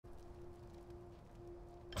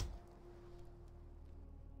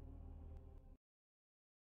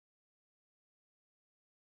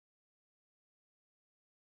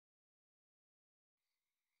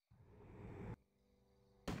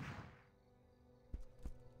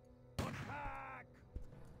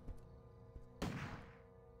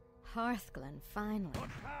Hearthglen, finally.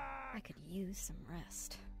 I could use some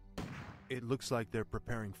rest. It looks like they're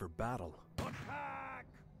preparing for battle. Attack!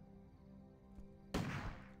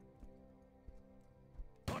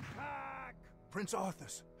 Attack! Prince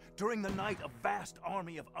Arthas, during the night a vast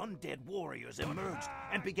army of undead warriors emerged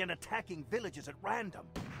and began attacking villages at random.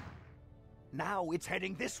 Now it's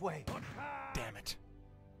heading this way. Damn it.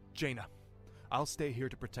 Jaina, I'll stay here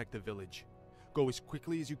to protect the village. Go as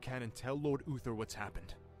quickly as you can and tell Lord Uther what's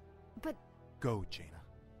happened. But... Go, Jaina.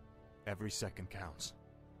 Every second counts.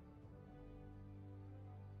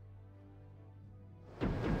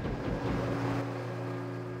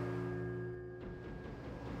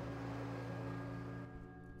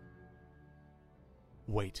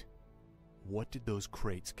 Wait. What did those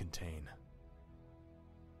crates contain?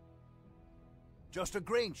 Just a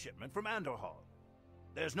grain shipment from Anderhall.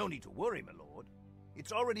 There's no need to worry, my lord.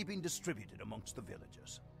 It's already been distributed amongst the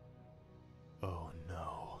villagers. Oh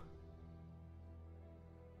no.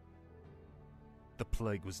 The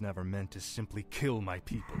plague was never meant to simply kill my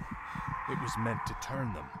people. It was meant to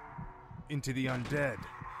turn them into the undead.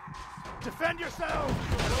 Defend yourselves!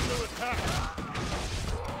 You're under attack!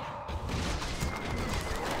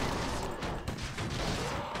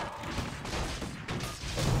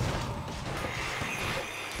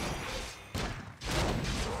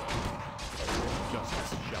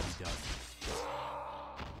 Justice shall be done.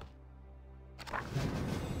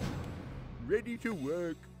 Ready to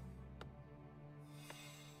work.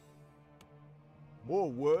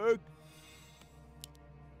 More work.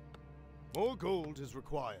 More gold is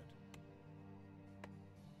required.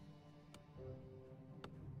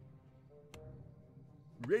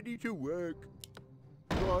 Ready to work.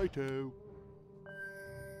 Righto.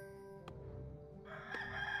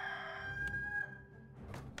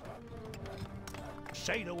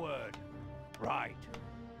 Say the word. Right.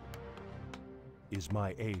 Is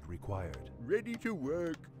my aid required? Ready to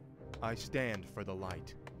work. I stand for the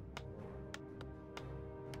light.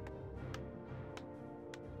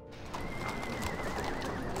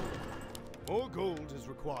 More gold is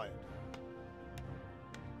required.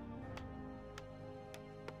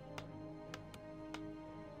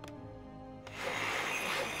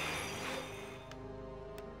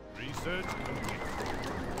 Research complete.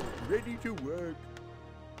 Ready to work.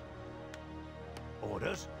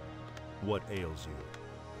 Orders? What ails you?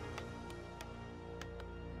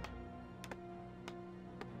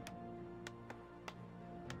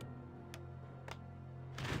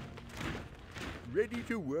 Ready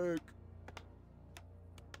to work.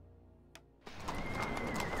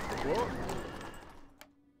 What?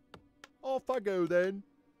 Off I go then.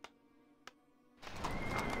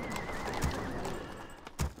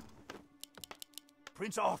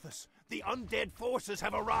 Prince Arthas, the undead forces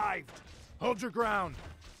have arrived! Hold your ground!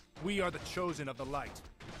 We are the chosen of the light.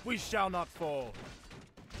 We shall not fall.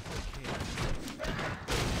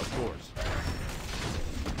 Of course.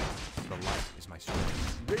 The light is my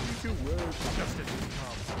strength. Ready to work. Justice has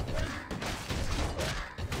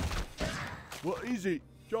come. What is it?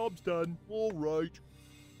 Job's done. All right.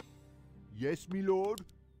 Yes, me lord.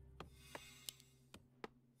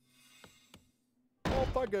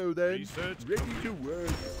 Off I go then. Research Ready to work.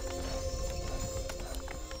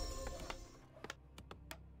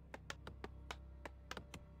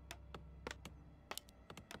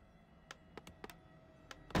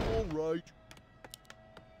 All right.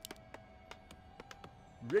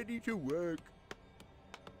 Ready to work.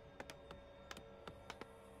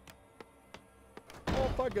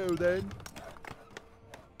 Off I go then.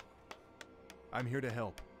 I'm here to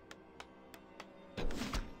help.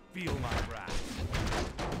 Feel my wrath.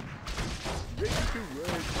 Ready to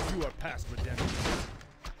work. You are past redemption.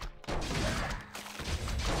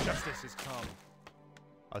 Justice has come.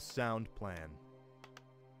 A sound plan.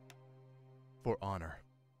 For honor.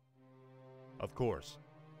 Of course.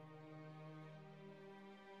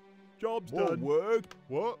 Job's More done. work.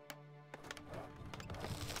 What?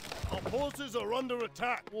 Our forces are under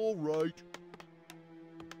attack. All right.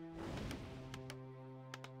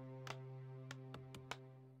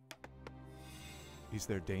 Is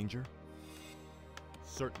there danger?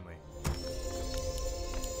 Certainly.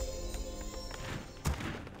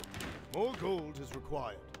 More gold is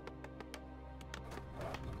required.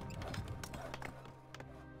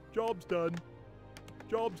 Job's done.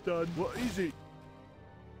 Job's done. What is it?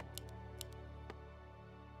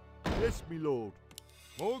 Yes, me lord.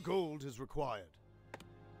 More gold is required.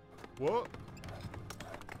 What?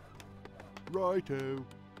 Righto.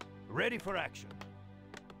 Ready for action.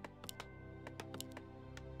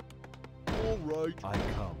 All right. I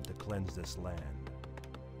come to cleanse this land.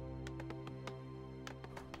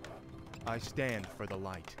 I stand for the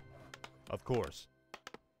light. Of course.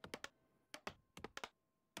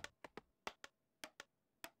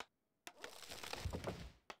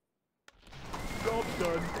 Job's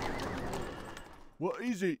done. What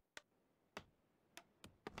is it?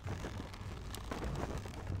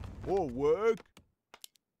 More work?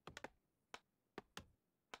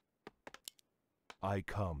 I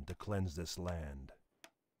come to cleanse this land.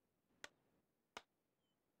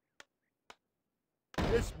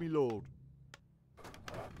 Yes, me lord.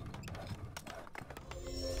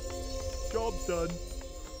 Job's done.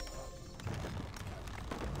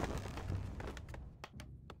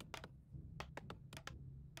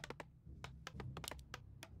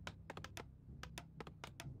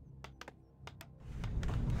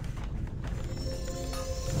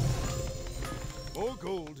 More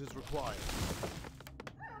gold is required.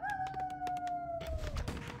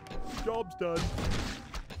 Job's done.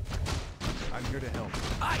 I'm here to help.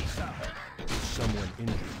 Aye, sir. Is someone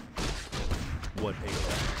injured? What ails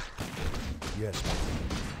you? Yes, my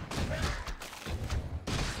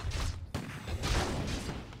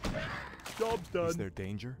lord. Job's done. Is there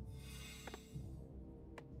danger?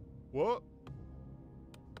 What?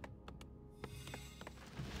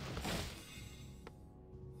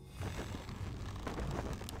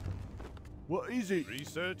 What is it?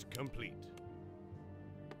 Research complete.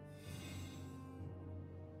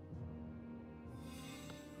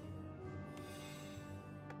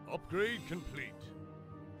 Upgrade complete.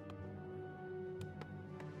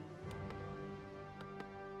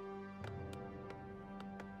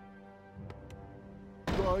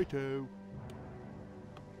 Righto.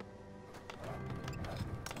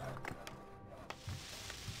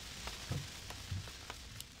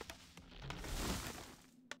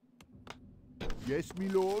 Yes, me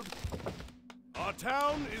lord. Our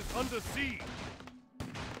town is under siege.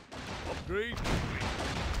 Upgrade complete.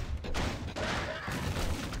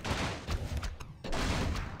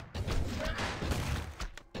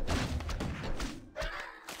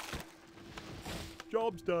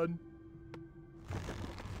 Job's done.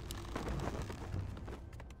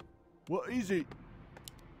 What is it?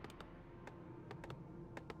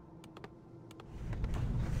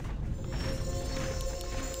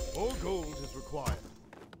 More gold is required.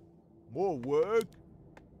 More work?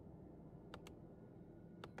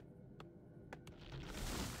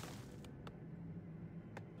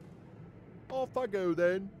 Off I go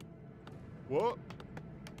then. What?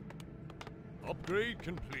 Upgrade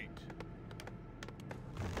complete.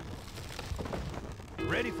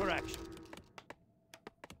 Ready for action.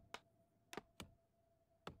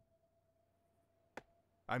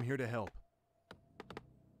 I'm here to help.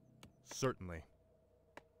 Certainly.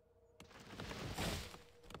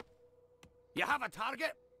 You have a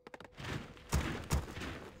target?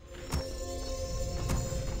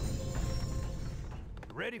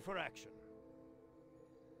 Ready for action.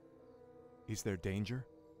 Is there danger?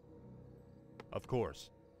 Of course.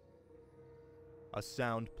 A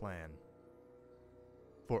sound plan.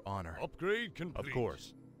 For honor. Upgrade complete. Of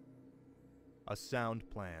course. A sound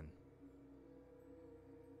plan.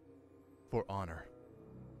 For honor.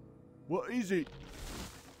 What is it?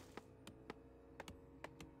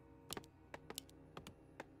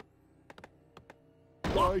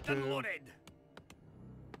 Locked and Righto. loaded.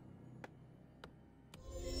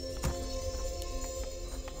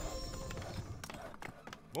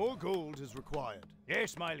 More gold is required.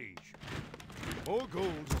 Yes, my liege. More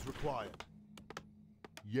gold is required.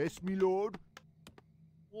 Yes, me lord.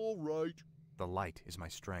 All right. The light is my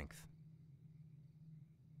strength.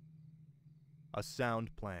 A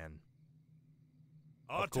sound plan.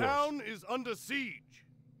 Our Of course. town is under siege.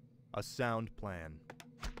 A sound plan.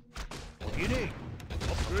 What do you need?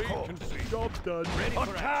 Upgrade course. complete. Job's done. Ready for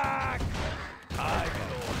attack! Aye, my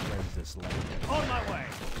lord. Cleanse this land. On my way.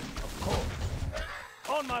 Of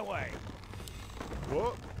course. On my way.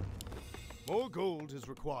 What? More gold is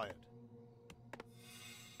required.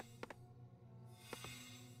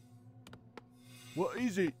 What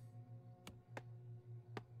is it?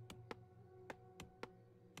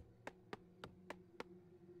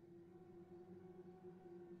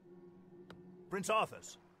 Prince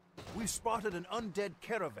Arthur's. We've spotted an undead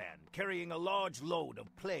caravan carrying a large load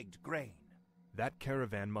of plagued grain. That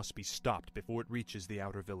caravan must be stopped before it reaches the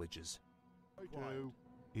outer villages. Righto.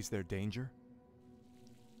 Is there danger?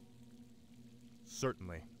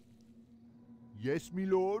 Certainly. Yes, me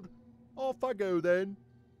lord. Off I go then.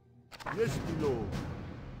 Yes, me lord.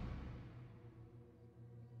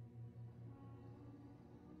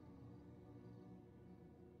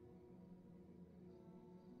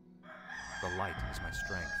 The light is my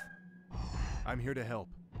strength. I'm here to help.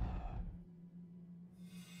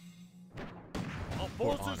 Our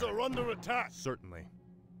forces honor. are under attack. Certainly.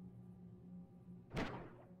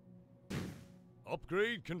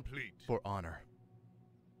 Upgrade complete. For honor.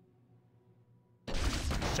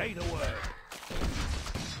 Say the word.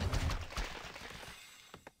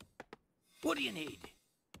 What do you need?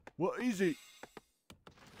 What is it?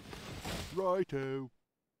 Righto.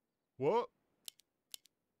 What?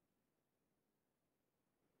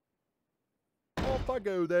 Off I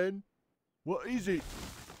go then. What is it?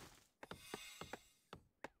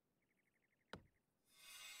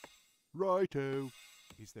 Righto.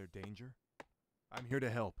 Is there danger? I'm here to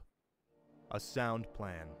help. A sound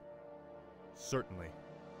plan. Certainly.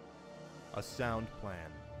 A sound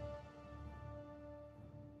plan.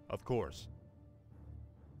 Of course.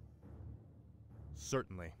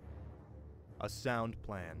 Certainly. A sound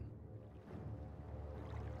plan.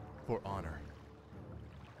 For honor.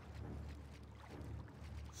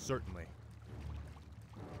 Certainly.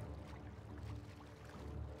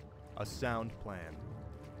 A sound plan.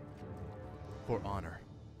 For honor.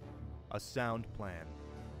 A sound plan.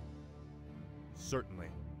 Certainly.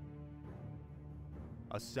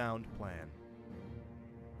 A sound plan.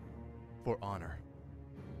 For honor.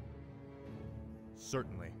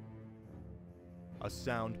 Certainly. A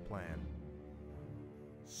sound plan.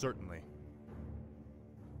 Certainly.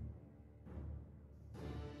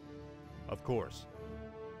 Of course.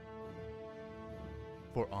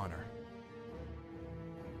 For honor.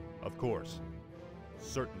 Of course.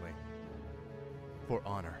 Certainly. For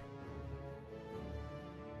honor.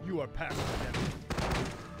 You are past redemption.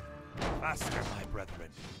 Faster, my brethren.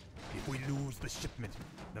 If we lose the shipment,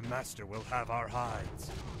 the Master will have our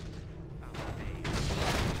hides.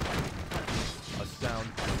 A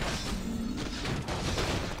sound plan.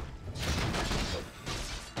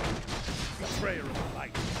 Betrayer of the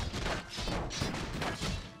light.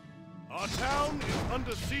 Our town is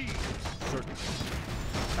under siege. Certainly.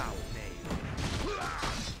 Foul knave.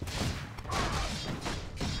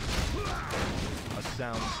 A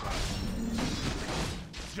sound plan.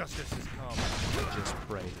 Justice has come. Just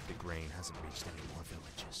pray that the grain hasn't reached any more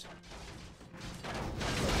villages.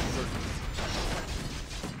 Certainly.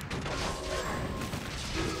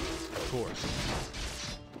 Of course.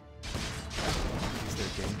 Is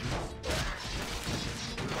there danger?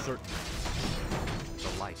 Certainly.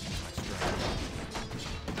 The light is my strength.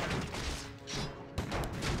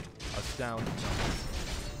 A sound plan.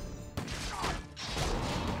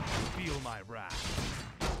 Feel my wrath.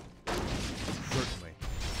 Certainly.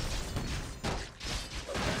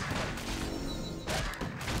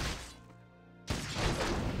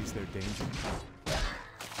 Is there danger?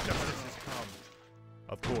 Justice has come.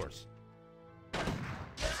 Of course.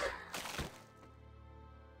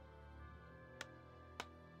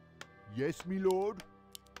 Yes, me lord.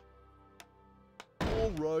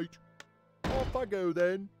 All right. Off I go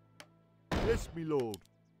then. Yes, me lord.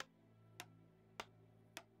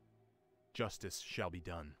 Justice shall be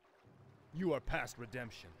done. You are past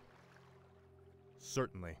redemption.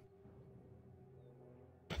 Certainly.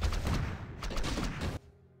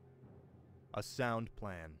 A sound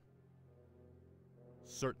plan.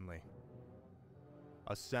 Certainly.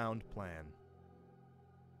 A sound plan.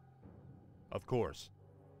 Of course.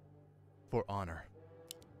 For honor.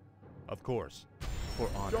 Of course. For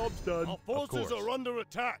honor. Job's done. Our forces course. are under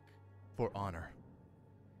attack. For honor.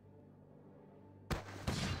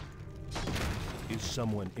 Is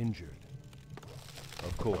someone injured?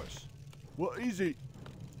 Of course. What is it?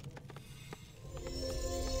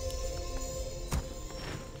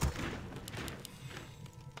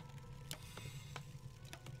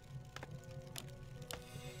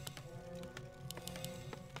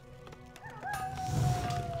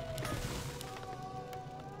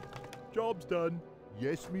 Job's done.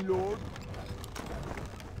 Yes, me lord.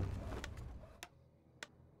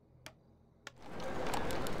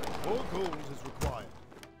 More gold is required.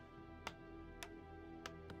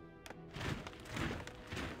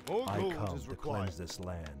 More I gold come is to required. cleanse this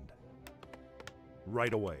land.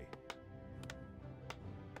 Right away.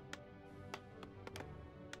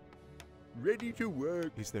 Ready to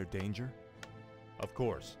work. Is there danger? Of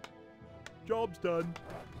course. Job's done.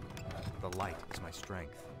 The light is my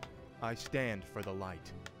strength. I stand for the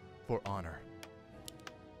light. For honor.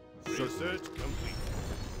 Research complete.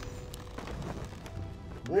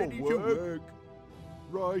 Ready to work.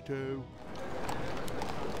 Righto.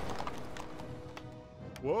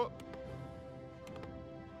 What?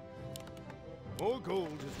 More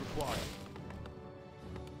gold is required.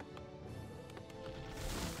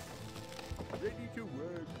 Ready to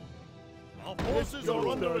work. Our forces are Job's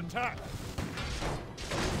under done. attack.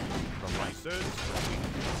 The light. Research complete.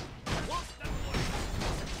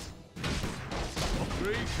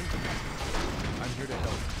 Upgrade complete. I'm here to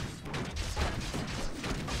help.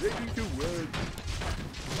 Ready to work.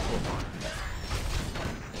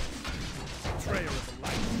 Betrayer of the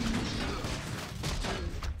light.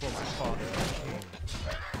 For my father and king.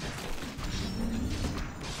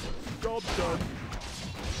 Job done.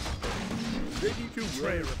 Ready to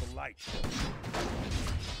Betrayer work. of the light.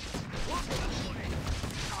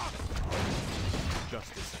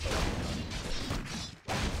 Justice shall be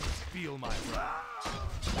done. Feel my wrath.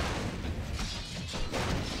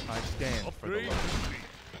 I stand for the Upgrade light. complete.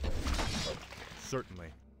 Certainly.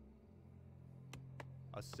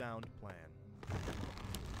 A sound plan.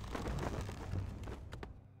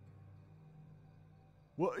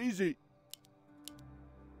 What is it?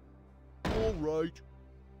 All right.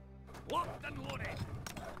 Locked and loaded.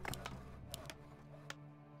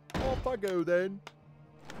 Off I go then.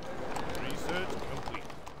 Research complete.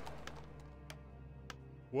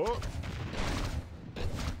 What?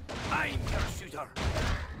 I'm your shooter.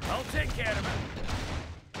 I'll take care of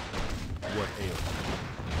it. What ails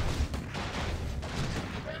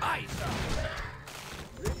Aye, sir.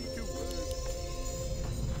 Ready to work.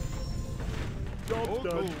 Job More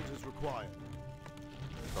done. gold is required.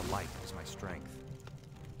 The light is my strength.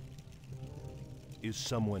 Is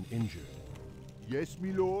someone injured? Yes,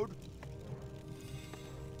 me lord.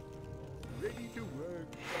 Ready to work.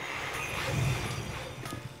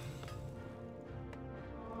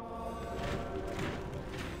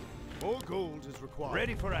 More gold is required.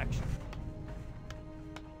 Ready for action.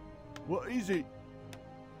 What is it?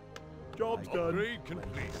 Job's done. Upgrade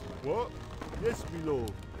complete. What? Yes, me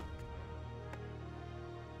lord.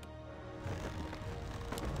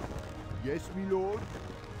 Yes, me lord.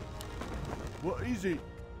 What is it?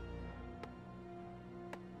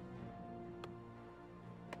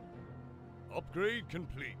 Upgrade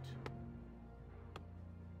complete.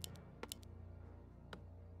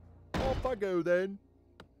 Off I go then.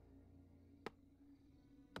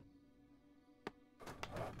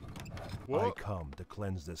 What? I come to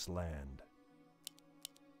cleanse this land.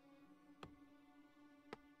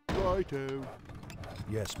 Righto.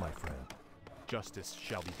 Yes, my friend. Justice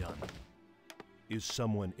shall be done. Is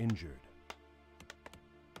someone injured?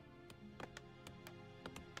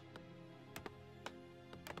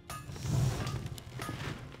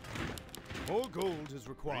 More gold is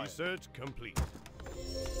required. Research complete.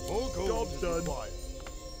 More gold Job's is done. required.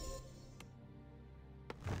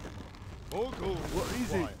 More gold What is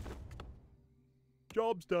is it? required.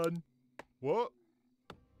 Job's done. What?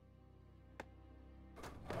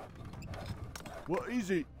 What is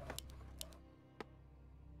it?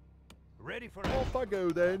 Ready for action. Off I go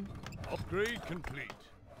then. Upgrade complete.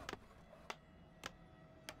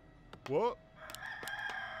 What?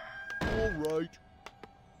 All right.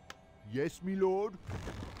 Yes, me lord.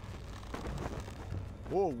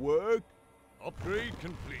 More work. Upgrade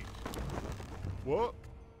complete. What?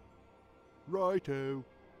 Righto.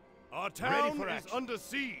 Our Ready town for is action. under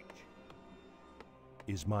siege.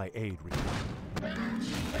 Is my aid required?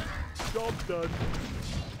 Job's done.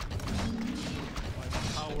 By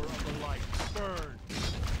the power of the light, burn.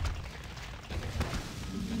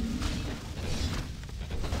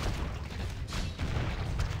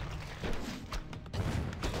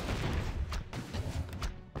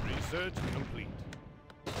 Research complete.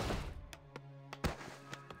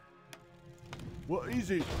 What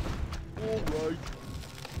is it? All right.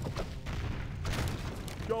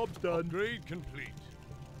 Job's done. Upgrade complete.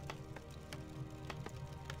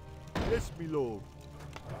 Yes, me lord.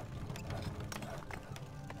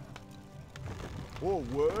 More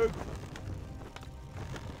work.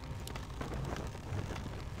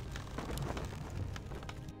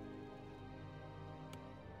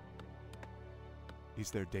 Is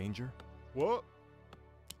there danger? What?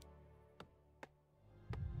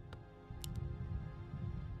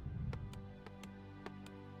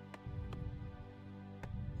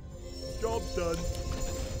 Job's done.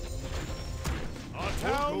 Our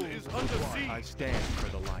town gold is is under required. I siege. stand for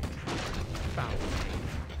the light. Foul.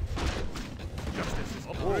 Justice is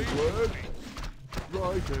More Upgrade work. complete.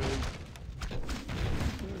 Righto.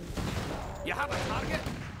 You have a target?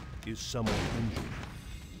 Is someone injured?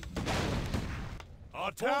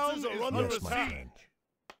 Our town forces is are under Yes, my siege. friend.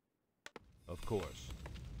 Of course.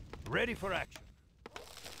 Ready for action.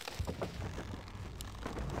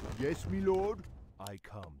 Yes, me lord. I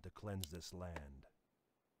come to cleanse this land.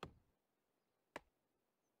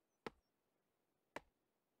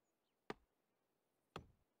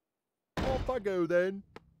 Off I go then.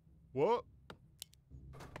 What?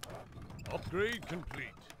 Upgrade complete.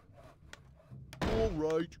 All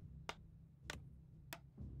right.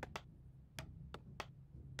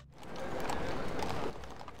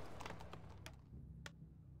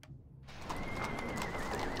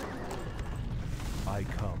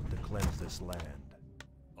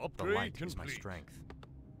 Upgrade light is my complete. strength.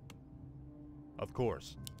 Of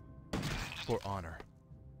course. For honor.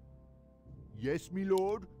 Yes, me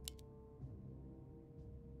lord.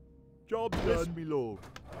 Job's Yes, done. me lord.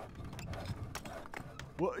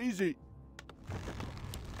 What is it?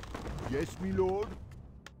 Yes, me lord.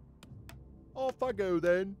 Off I go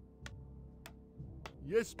then.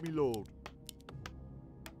 Yes, me lord.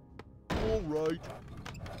 All right.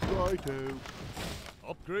 Righto.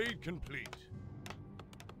 Upgrade complete.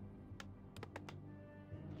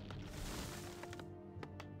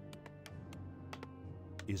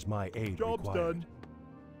 Is my aid Job's required? done.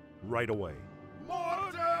 Right away.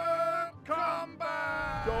 Modern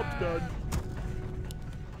combat! Job's done.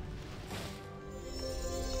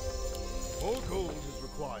 More gold is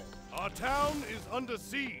required. Our town is under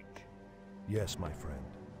siege. Yes, my friend.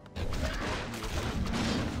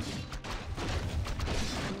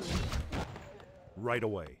 Right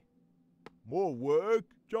away. More work.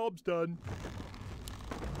 Job's done.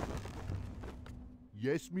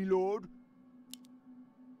 Yes, me lord.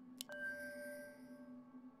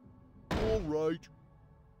 All right.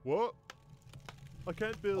 What? I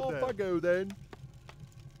can't build Off that. I go then.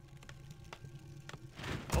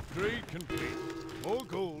 Upgrade complete. More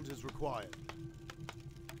gold is required.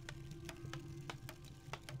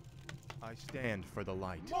 I stand for the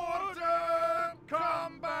light. Modern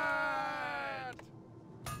combat!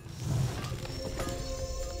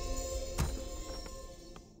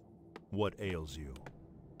 What ails you?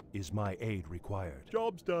 Is my aid required?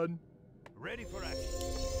 Job's done. Ready for action.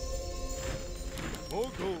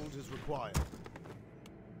 More gold is required.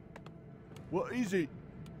 What is it?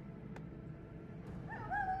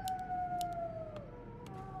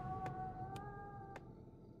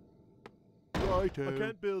 Righto. I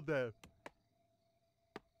can't build that.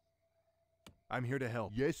 I'm here to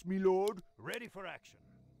help. Yes, me lord. Ready for action.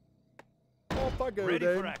 Off I go Ready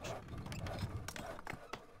then. for action.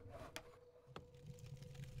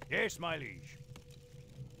 Yes, my liege.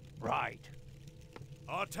 Right.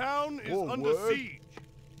 Our town is More under work. siege.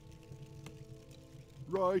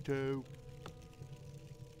 Righto.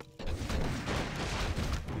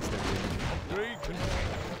 Upgrade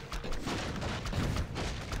complete.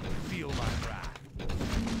 Feel my wrath.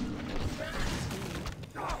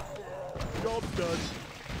 Job's done.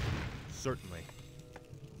 Certainly.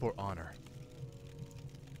 For honor.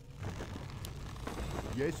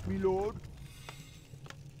 Yes, me lord.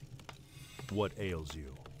 What ails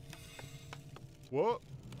you? What?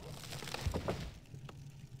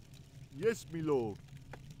 Yes, me lord.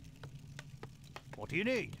 What do you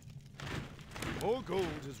need? More gold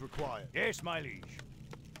is required. Yes, my liege.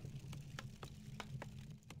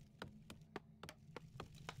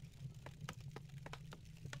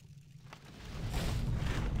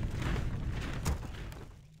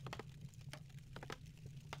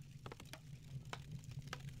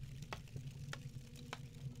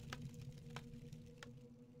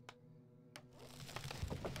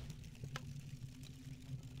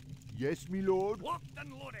 Yes, me lord. Locked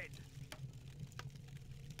and loaded.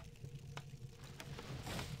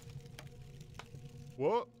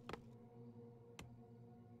 What?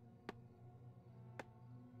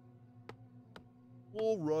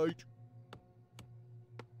 All right.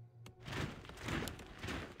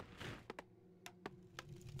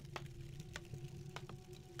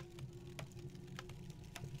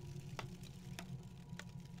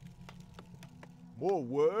 More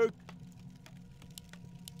work.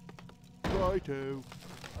 Righto.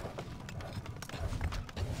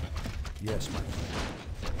 Yes, my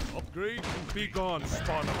friend. Upgrade and be gone,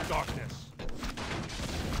 spawn of darkness.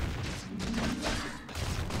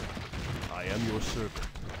 I am your servant.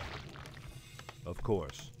 Of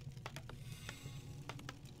course.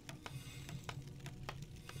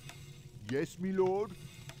 Yes, me lord.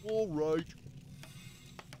 All right.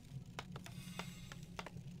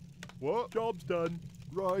 What? Job's done.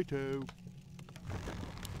 Righto.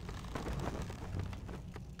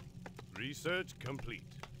 Research complete.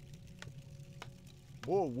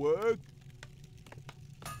 More work.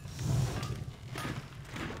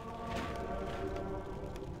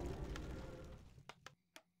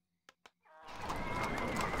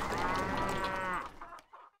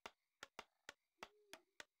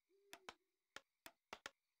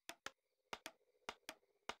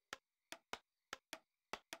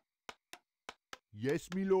 Yes,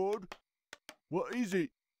 me lord. What is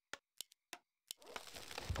it?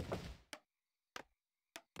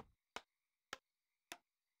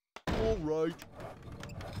 All right.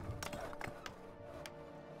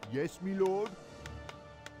 Yes, me lord.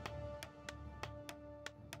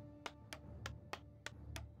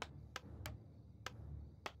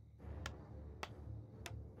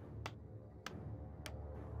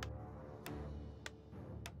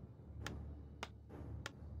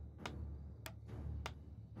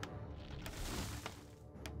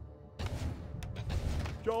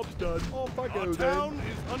 Job's done. Off I go Our then. town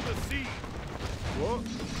is under siege. What?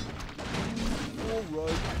 All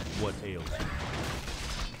right. What ails you?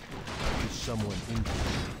 Is someone injured?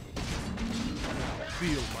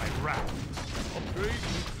 Feel my wrath. Upgrade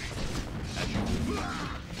complete.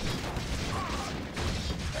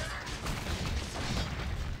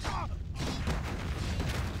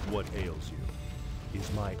 What ails you?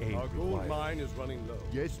 Is my aid Our gold required? mine is running low.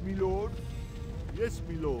 Yes, me lord. Yes,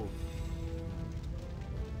 me lord.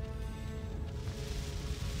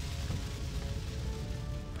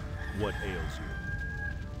 What ails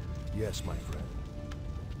you? Yes, my friend.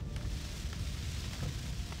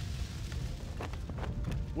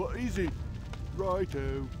 What is it?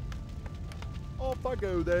 Righto. Off I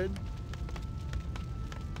go then.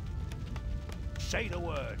 Say the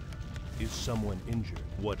word. Is someone injured?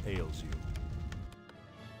 What ails you?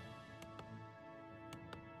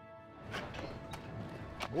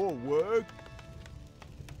 More work?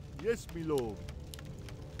 Yes, me lord.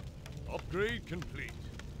 Upgrade complete.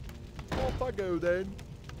 Off I go then.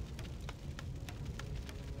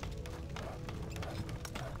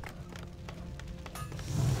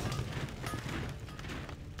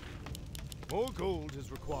 More gold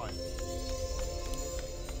is required.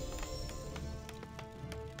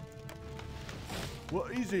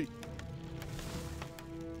 What is it?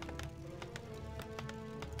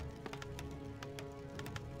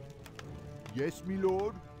 Yes, me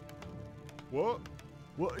lord. What?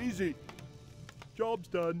 What is it? Job's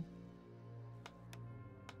done.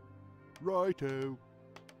 Righto.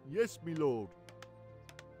 Yes, me lord.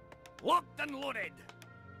 Locked and loaded.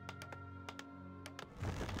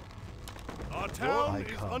 Our I town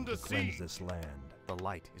is come under to cleanse siege. this land. The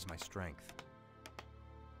light is my strength.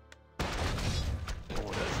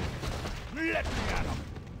 Orders. Let me at 'em.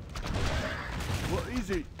 What is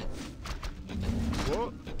it?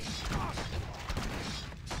 What?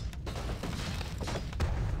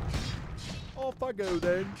 Off I go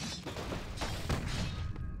then.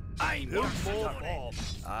 I'm Build working more on it.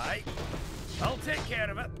 bombs. Aye. I'll take care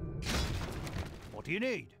of it. What do you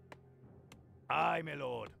need? Aye, my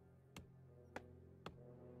lord.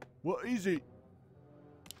 What is it?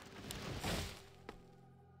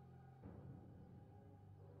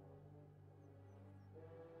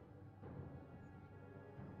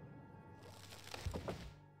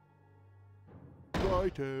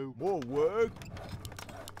 Righto. More work?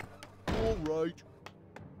 All right.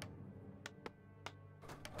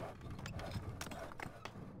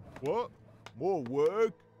 What? More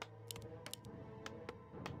work?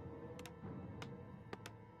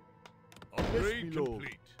 Upgrade me lord.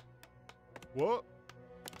 complete. What?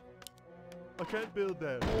 I can't build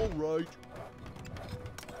that. All right.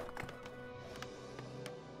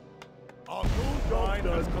 Our gold mine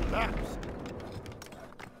has collapsed.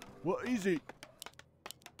 What is it?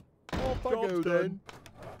 Off I Job's go done.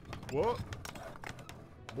 then. What?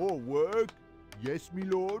 More work? Yes, me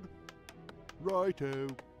lord. Righto.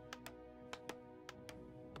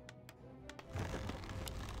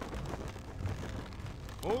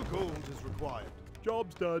 More gold is required.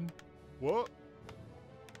 Job's done. What?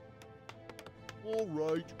 All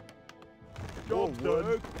right. Job's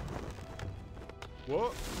done.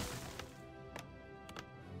 What?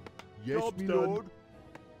 Yes, Job's me done. lord.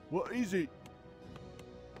 What is it?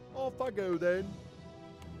 Off I go then.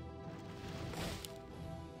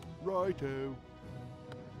 Righto.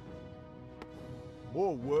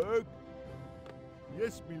 More work?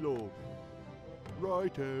 Yes, me lord.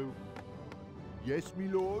 Righto. Yes, me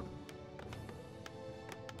lord.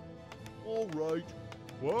 All right.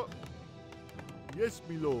 What? Yes,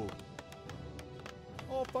 me lord.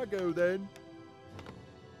 Off I go then.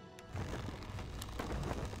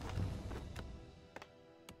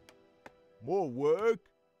 More work?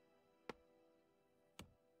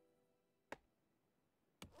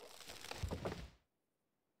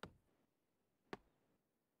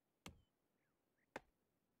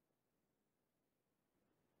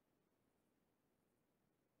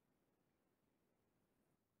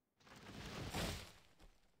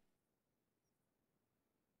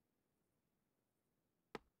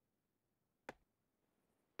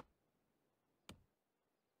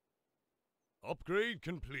 Upgrade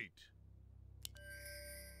complete.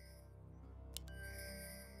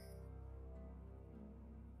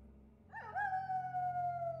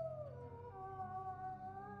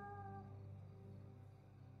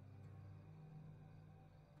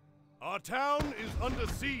 Our town is under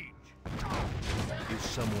siege. Is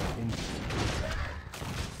someone injured?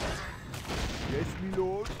 Yes, me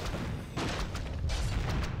lord.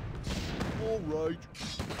 All right.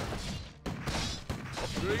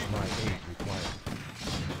 Upgrade Is my aid required?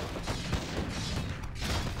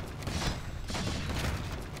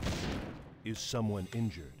 Is someone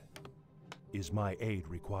injured? Is my aid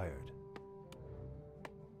required?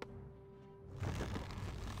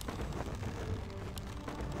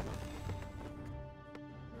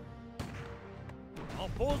 Our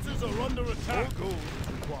forces are under attack. More gold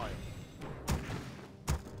required.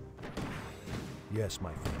 Yes,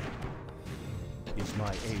 my friend. Is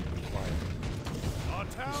my aid required? Our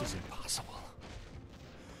town. This is impossible.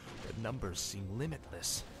 The numbers seem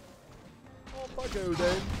limitless. Off I go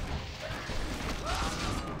then.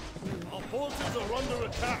 Our forces are under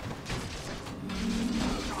attack.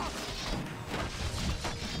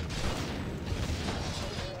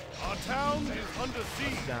 Our town is under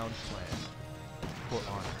siege. Sound plan. For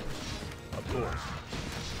honor. Of course.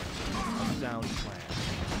 A sound plan.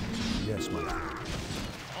 Yes, my friend.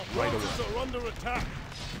 Our forces are under attack.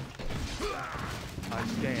 I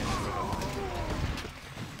stand for the light.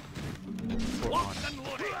 For Lock honor. and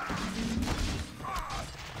loaded.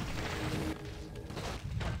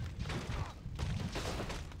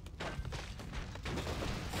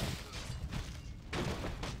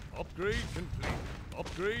 Upgrade complete.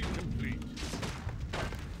 Upgrade complete.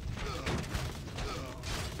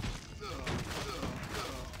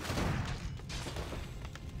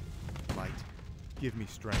 Light. Give me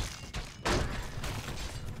strength.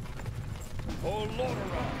 For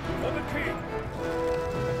Lordaeron, for the king.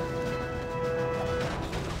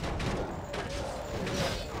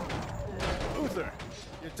 Uther!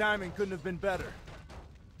 Your timing couldn't have been better.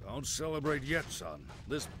 Don't celebrate yet, son.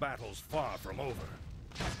 This battle's far from over.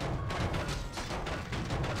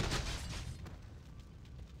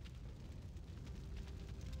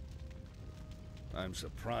 I'm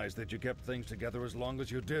surprised that you kept things together as long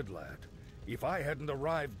as you did, lad. If I hadn't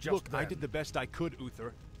arrived just Look, then... I did the best I could,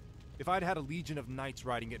 Uther. If I'd had a legion of knights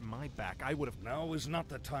riding at my back, I would have... Now is not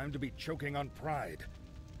the time to be choking on pride.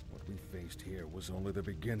 What we faced here was only the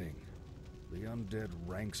beginning. The undead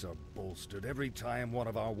ranks are bolstered every time one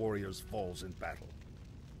of our warriors falls in battle.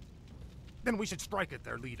 Then we should strike at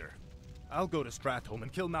their leader. I'll go to Stratholme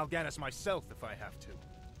and kill Mal'Ganis myself if I have to.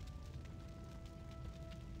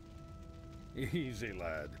 Easy,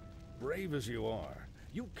 lad. Brave as you are,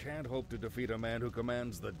 you can't hope to defeat a man who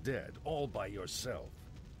commands the dead all by yourself.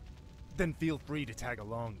 Then feel free to tag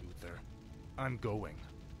along, Uther. I'm going.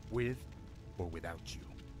 With or without you.